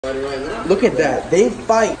Look at that. They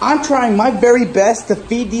fight. I'm trying my very best to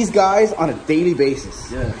feed these guys on a daily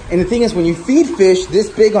basis. Yeah. And the thing is, when you feed fish this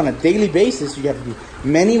big on a daily basis, you have to do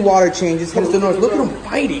many water changes. Hence the noise. Look at them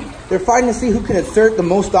fighting. They're fighting to see who can assert the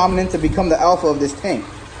most dominant to become the alpha of this tank.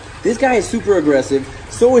 This guy is super aggressive.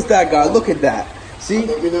 So is that guy. Look at that. See?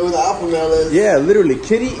 Let me know who the alpha male is. Yeah, literally.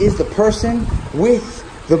 Kitty is the person with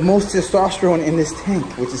the most testosterone in this tank,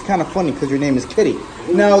 which is kind of funny because your name is Kitty.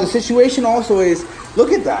 Now, the situation also is,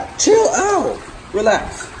 look at that. Chill out.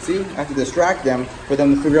 Relax. See? I have to distract them for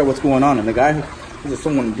them to figure out what's going on. And the guy, this is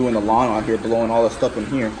someone doing the lawn out here, blowing all the stuff in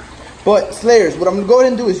here. But, Slayers, what I'm going to go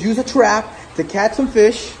ahead and do is use a trap to catch some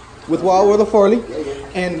fish with Wild World of Farley.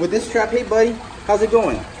 And with this trap, hey, buddy, how's it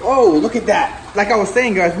going? Oh, look at that. Like I was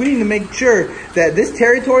saying, guys, we need to make sure that this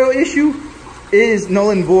territorial issue is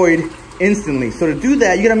null and void instantly. So to do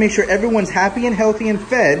that, you got to make sure everyone's happy and healthy and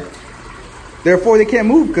fed. Therefore, they can't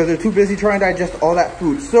move because they're too busy trying to digest all that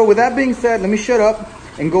food. So with that being said, let me shut up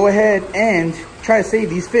and go ahead and try to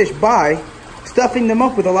save these fish by stuffing them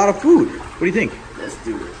up with a lot of food. What do you think? Let's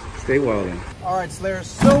do it. Stay wild then. All right, Slayers.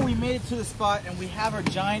 So we made it to the spot and we have our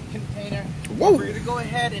giant container. Whoa. We're going to go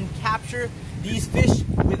ahead and capture these fish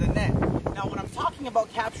with a net. Now, when I'm talking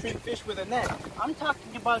about capturing fish with a net, I'm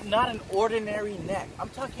talking about not an ordinary net. I'm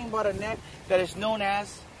talking about a net that is known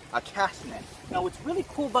as a cast net. Now, what's really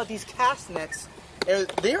cool about these cast nets is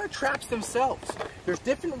they are traps themselves. There's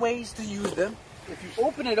different ways to use them. If you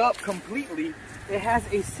open it up completely, it has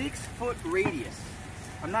a 6-foot radius.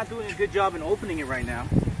 I'm not doing a good job in opening it right now,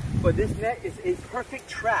 but this net is a perfect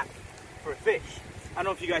trap for fish. I don't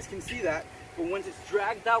know if you guys can see that, but once it's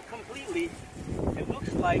dragged out completely, it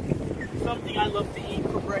looks like something I love to eat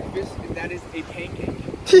for breakfast, and that is a pancake.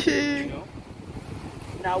 You know?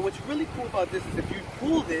 Now, what's really cool about this is if you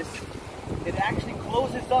pull this, it actually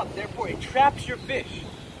closes up, therefore it traps your fish.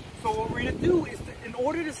 So what we're gonna do is, in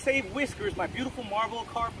order to save Whiskers, my beautiful marble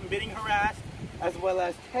carp, from being harassed, as well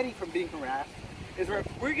as Teddy from being harassed, is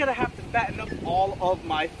we're gonna have to fatten up all of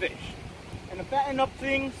my fish. And to fatten up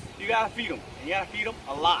things, you gotta feed them, and you gotta feed them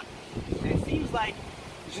a lot. And it seems like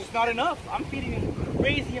it's just not enough. I'm feeding them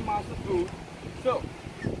crazy amounts of food. So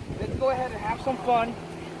let's go ahead and have some fun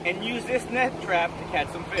and use this net trap to catch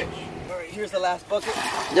some fish. All right, here's the last bucket.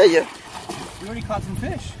 Yeah. We already caught some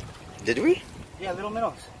fish. Did we? Yeah, little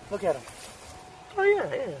minnows. Look at them. Oh,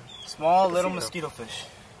 yeah. Small little mosquito fish.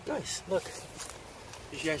 Nice. Look.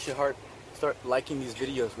 You guys should start liking these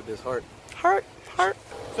videos with this heart. Heart.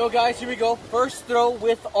 So guys, here we go. First throw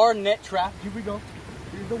with our net trap. Here we go.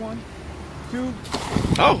 Here's the 1, 2.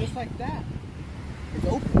 Oh. Just like that. It's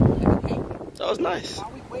open. Like a paint. That was nice.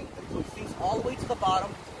 Now we wait until it sinks all the way to the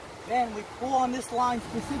bottom. Then we pull on this line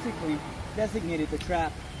specifically designated to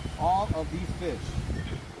trap all of these fish.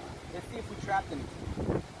 Let's see if we trapped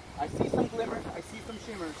anything. I see some glimmers. I see some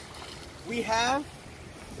shimmers. We have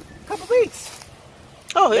a couple baits.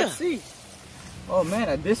 Oh, yeah. Let's see. Oh, man,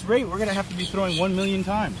 at this rate, we're going to have to be throwing 1 million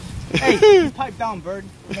times. Hey, pipe down, bird.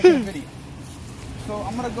 We're making a video. So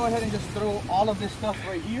I'm going to go ahead and just throw all of this stuff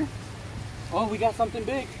right here. Oh, we got something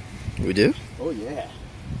big. We do? Oh, yeah.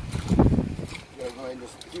 We're going to go ahead and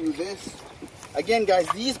just do this. Again, guys,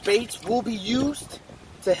 these baits will be used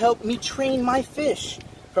to help me train my fish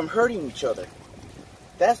from hurting each other.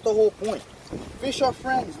 That's the whole point. Fish are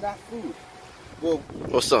friends, not food.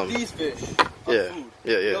 Well, some. These fish are food.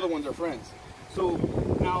 Yeah. The other ones are friends. So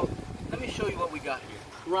now, let me show you what we got here.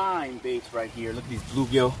 Prime baits right here. Look at these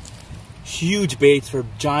bluegill. Huge baits for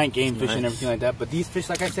giant game fish and everything like that. But these fish,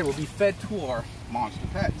 like I said, will be fed to our monster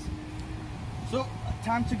pets. So,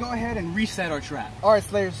 time to go ahead and reset our trap. All right,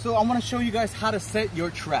 Slayers. So I want to show you guys how to set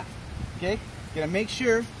your trap. Okay? You gotta make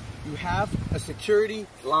sure you have a security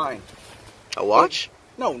line. A watch?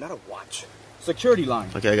 No, not a watch. Security line.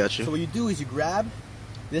 Okay, I got you. So what you do is you grab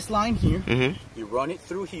this line here. Mm-hmm. You run it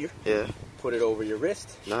through here. Yeah. Put it over your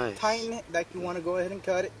wrist. Nice. Tighten it like you want to go ahead and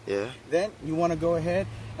cut it. Yeah. Then you want to go ahead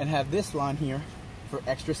and have this line here for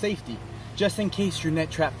extra safety, just in case your net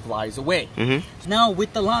trap flies away. Mm-hmm. Now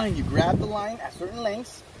with the line, you grab the line at certain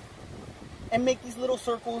lengths and make these little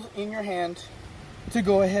circles in your hand to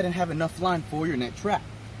go ahead and have enough line for your net trap.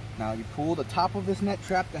 Now you pull the top of this net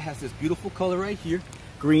trap that has this beautiful color right here.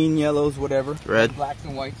 Green, yellows, whatever. Red. Blacks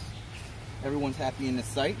and whites. Everyone's happy in this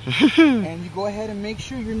sight. And you go ahead and make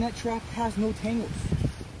sure your net trap has no tangles.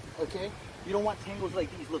 Okay? You don't want tangles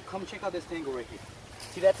like these. Look, come check out this tangle right here.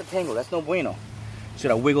 See, that's a tangle. That's no bueno.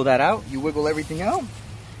 Should I wiggle that out? You wiggle everything out.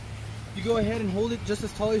 You go ahead and hold it just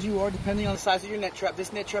as tall as you are, depending on the size of your net trap.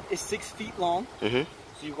 This net trap is 6 feet long. Mm-hmm.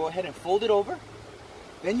 So you go ahead and fold it over.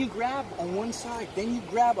 Then you grab on one side. Then you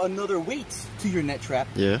grab another weight to your net trap.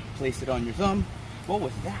 Yeah. Place it on your thumb. What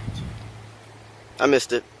was that? I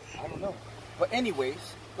missed it. I don't know. But anyways,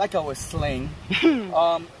 like I was saying,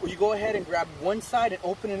 you go ahead and grab one side and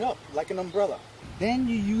open it up like an umbrella. Then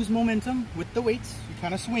you use momentum with the weights. You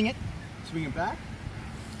kind of swing it back,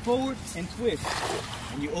 forward, and twist.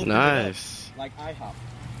 And you open it up like IHOP.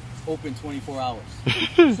 Open 24 hours.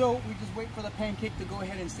 So we just wait for the pancake to go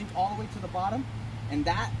ahead and sink all the way to the bottom, and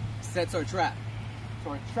that sets our trap.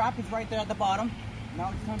 So our trap is right there at the bottom.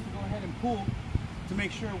 Now it's time to go ahead and pull to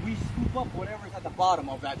make sure we scoop up whatever's at the bottom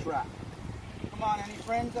of that trap. Come on, any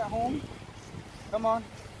friends at home? Come on.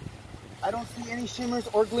 I don't see any shimmers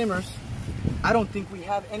or glimmers. I don't think we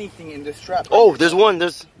have anything in this trap. Oh, there's one.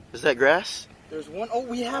 Is that grass? There's one. Oh,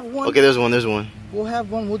 we have one. Okay, there's one. We'll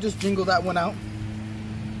have one. We'll just jingle that one out.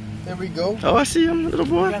 There we go. Oh, I see him, little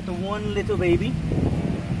boy. We got the one little baby.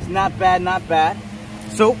 It's not bad, not bad.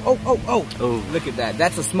 So, oh, look at that.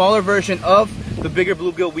 That's a smaller version of the bigger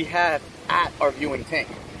bluegill we have at our viewing tank.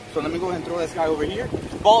 So let me go ahead and throw this guy over here.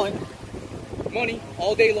 Balling. Money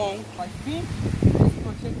all day long. I think this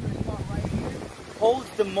particular spot right here holds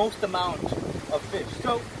the most amount of fish.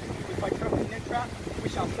 So, if I trap the net trap, we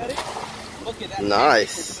shall set it. Look at that.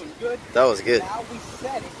 Nice. Doing good. That was good. Now we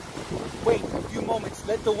set it. Wait a few moments,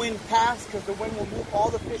 let the wind pass, because the wind will move all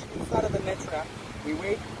the fish inside of the net trap. We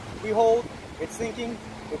wait, we hold, it's sinking,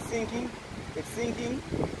 it's sinking, it's sinking.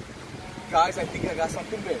 Guys, I think I got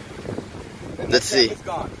something big. Let's see. It's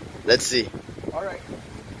gone. Let's see. All right.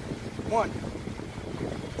 1,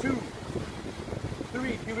 2,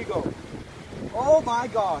 3, here we go. Oh my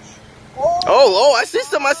gosh. Oh, I see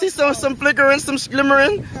some flickering, some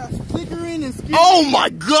glimmering. Yeah, flickering and skimming. Oh my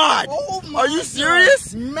God! Oh my Are you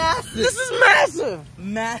serious? God. Massive. This is massive.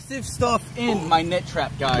 Massive stuff in my net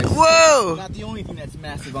trap, guys. Whoa! Not the only thing that's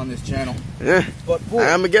massive on this channel. Yeah. But boy,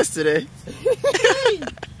 I'm a guest today.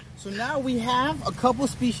 So now we have a couple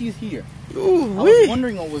species here. Ooh, I was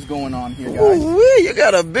wondering what was going on here, guys. Ooh, wee, you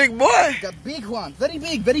got a big boy. Got big one, very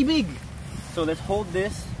big, very big. So let's hold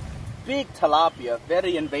this big tilapia,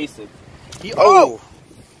 very invasive. He's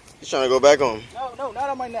trying to go back home. No, not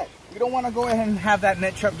on my net. We don't want to go ahead and have that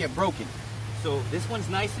net trap get broken. So this one's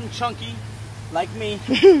nice and chunky, like me,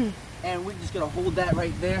 and we're just gonna hold that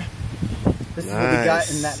right there. This is what we got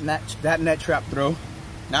in that net trap throw.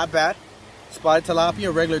 Not bad. Spotted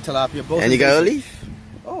tilapia, regular tilapia, both. And you got a leaf.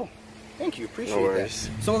 Oh, thank you, appreciate No worries.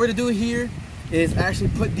 that. So what we're gonna do here is actually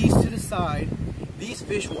put these to the side. These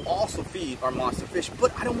fish will also feed our monster fish,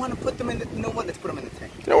 but I don't want to put them in the, you know what, let's put them in the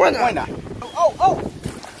tank. No, why not? Why not? Oh!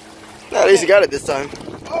 No, at least he got it this time.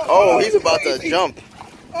 Oh, he's about to jump.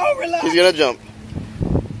 Oh, relax. He's gonna jump.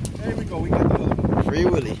 There we go, we got the other one. Free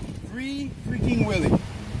Willy. Free freaking Willy.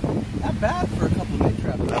 Not bad for a couple of net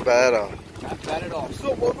traps. Not bad at all. Not bad at all.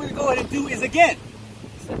 So what we're going to go ahead and do is again,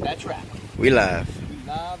 set that trap. We live. We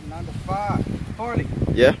live, 9 to 5. Farley.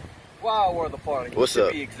 Yeah? Wow, we're the Farley. What's to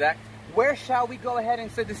up? Be exact. Where shall we go ahead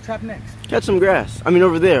and set this trap next? Catch some grass. I mean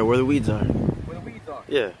over there where the weeds are. Where the weeds are?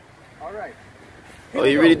 Yeah. Alright. Oh,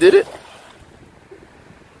 you really did it?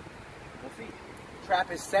 We'll see.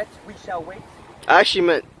 Trap is set. We shall wait. I actually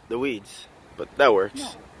meant the weeds, but that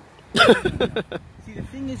works. No. See, the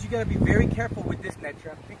thing is, you gotta be very careful with this net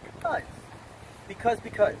trap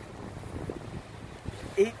because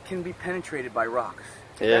it can be penetrated by rocks.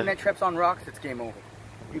 If that net trap's on rocks, it's game over.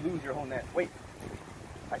 You lose your whole net. Wait,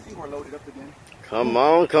 I think we're loaded up again. Come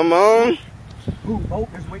on, come on. Ooh, oh,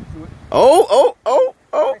 there's weight to it. Oh.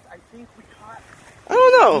 Guys, I think we caught. I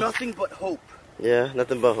don't know. Nothing but hope. Yeah,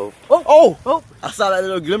 nothing but hope. Oh! I saw that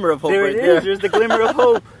little glimmer of hope There right it is. there. There's the glimmer of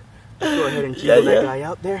hope. Let's go ahead and jiggle that guy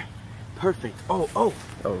out there. Perfect. Oh.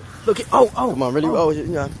 Look at, Come on, really?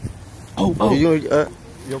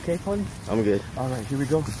 You okay, Polly? I'm good. All right, here we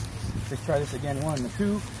go. Let's try this again. 1,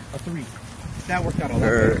 2, 3. That worked out a lot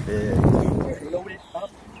better. Perfect. Load it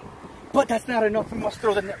up. But that's not enough. We must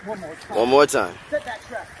throw the net one more time. One more time. Set that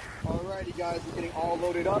trap. Alrighty, guys. We're getting all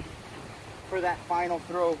loaded up for that final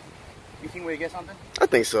throw. You think we get something? I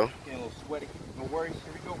think so. Getting a little sweaty. No worries.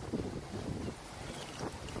 Here we go.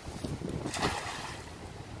 I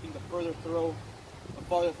think the farther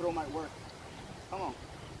throw might work. Come on.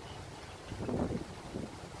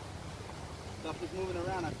 Stuff is moving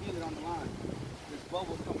around. I feel it on the line. There's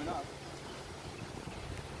bubbles coming up.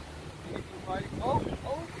 Anything fighting?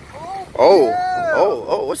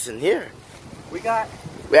 Oh, what's in here? We got.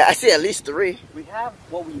 Yeah, I see at least 3. We have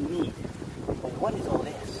what we need. But what is all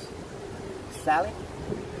this? Salad?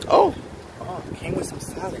 Oh, it came with some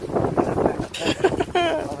salad.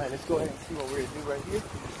 Alright, let's go ahead and see what we're going to do right here.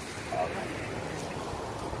 Alright.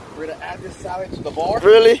 We're going to add this salad to the bar.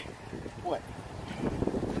 really? What?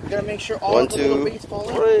 We're going to make sure all the little baits fall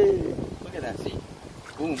in. Look at that, see?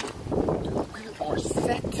 Boom. We are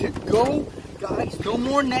set to go. guys, no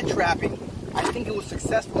more net trapping. I think it was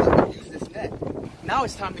successful that we used this net. Now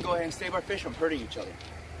it's time to go ahead and save our fish from hurting each other.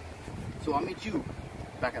 So I'll meet you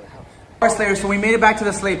back at the house. All right, Slayers, so we made it back to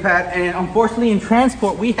the slay pad, and unfortunately in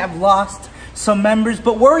transport we have lost some members,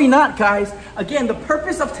 but worry not, guys. Again, the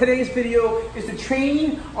purpose of today's video is to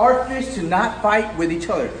train our fish to not fight with each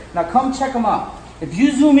other. Now come check them out. If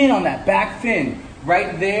you zoom in on that back fin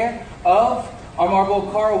right there of our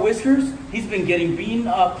Marlboro Cara Whiskers, he's been getting beaten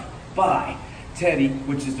up by Teddy,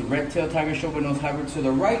 which is the red-tailed tiger shovelnose hybrid to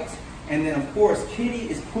the right. And then of course, Kitty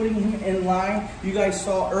is putting him in line. You guys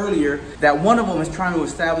saw earlier that one of them is trying to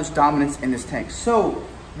establish dominance in this tank. So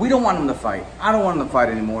we don't want him to fight. I don't want him to fight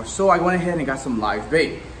anymore. So I went ahead and got some live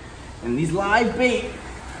bait. And these live bait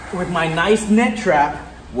with my nice net trap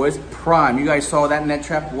was prime. You guys saw that net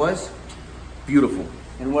trap was beautiful.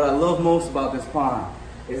 And what I love most about this pond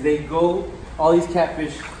is all these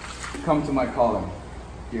catfish come to my calling.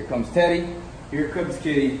 Here comes Teddy, here comes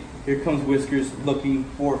Kitty, here comes Whiskers looking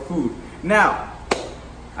for food. Now,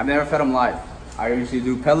 I've never fed them live. I usually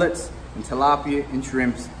do pellets and tilapia and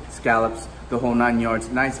shrimps, scallops, the whole 9 yards.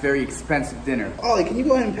 Nice, very expensive dinner. Ollie, can you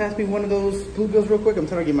go ahead and pass me one of those bluegills real quick? I'm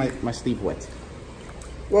trying to get my sleeve wet.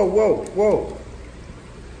 Whoa, whoa, whoa.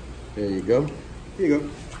 There you go. Here you go.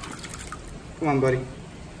 Come on, buddy.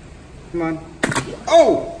 Come on.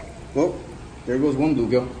 Oh! Well, there goes one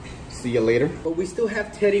bluegill. See you later. But we still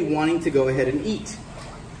have Teddy wanting to go ahead and eat.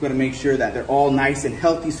 We're gonna make sure that they're all nice and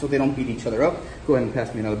healthy so they don't beat each other up. Go ahead and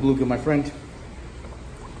pass me another bluegill, my friend.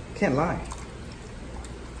 Can't lie.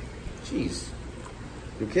 Jeez.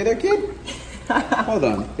 You okay there, kid? Hold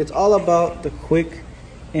on. It's all about the quick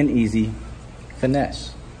and easy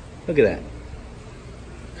finesse. Look at that.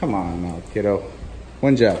 Come on now, kiddo.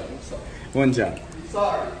 One job. One job.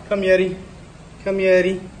 Sorry. Come, Yeti. Come,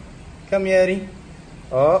 Yeti. Come, Yeti.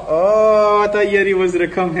 Oh, I thought Yeti was gonna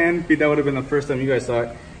come hand feed. That would have been the first time you guys saw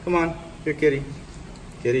it. Come on. Here, kitty.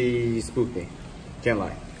 Kitty spooked me. Can't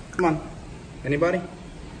lie. Come on. Anybody?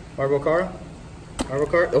 Marlboro Cara? Marlboro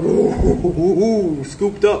Cara? Ooh,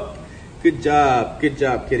 scooped up. Good job,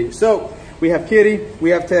 Kitty. So we have Kitty, we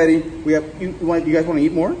have Teddy, we have. You guys want to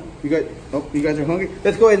eat more? You guys are hungry.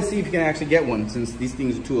 Let's go ahead and see if you can actually get one, since these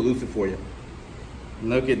things are too elusive for you.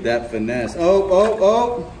 Look at that finesse.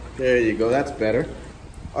 Oh! There you go. That's better.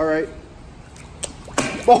 All right.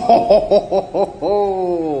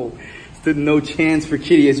 Oh! Stood no chance for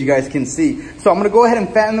Kitty, as you guys can see. So I'm gonna go ahead and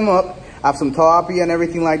fatten them up. I have some tilapia and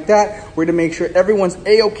everything like that. We're gonna make sure everyone's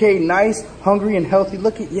a-okay, nice, hungry, and healthy.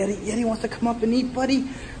 Look at Yeti. Yeti wants to come up and eat, buddy.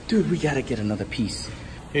 Dude, we gotta get another piece.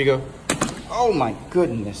 Here you go. Oh my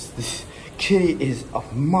goodness, this Kitty is a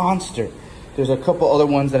monster. There's a couple other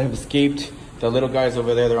ones that have escaped. The little guys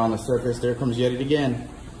over there, they're on the surface. There comes Yeti again.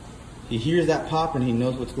 He hears that pop and he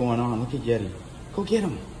knows what's going on. Look at Yeti. Go get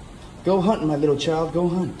him. Go hunt, my little child, go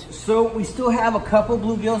hunt. So we still have a couple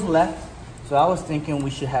bluegills left. So I was thinking we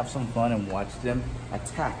should have some fun and watch them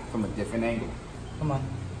attack from a different angle. Come on.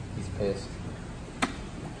 He's pissed.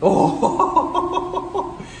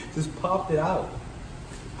 Oh, just popped it out.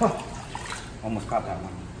 Huh. Almost caught that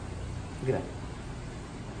one. Look at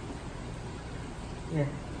that. Here.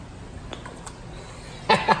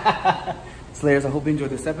 Slayers, I hope you enjoyed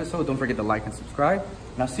this episode. Don't forget to like and subscribe.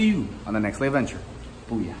 And I'll see you on the next Slay Adventure.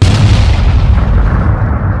 Booyah.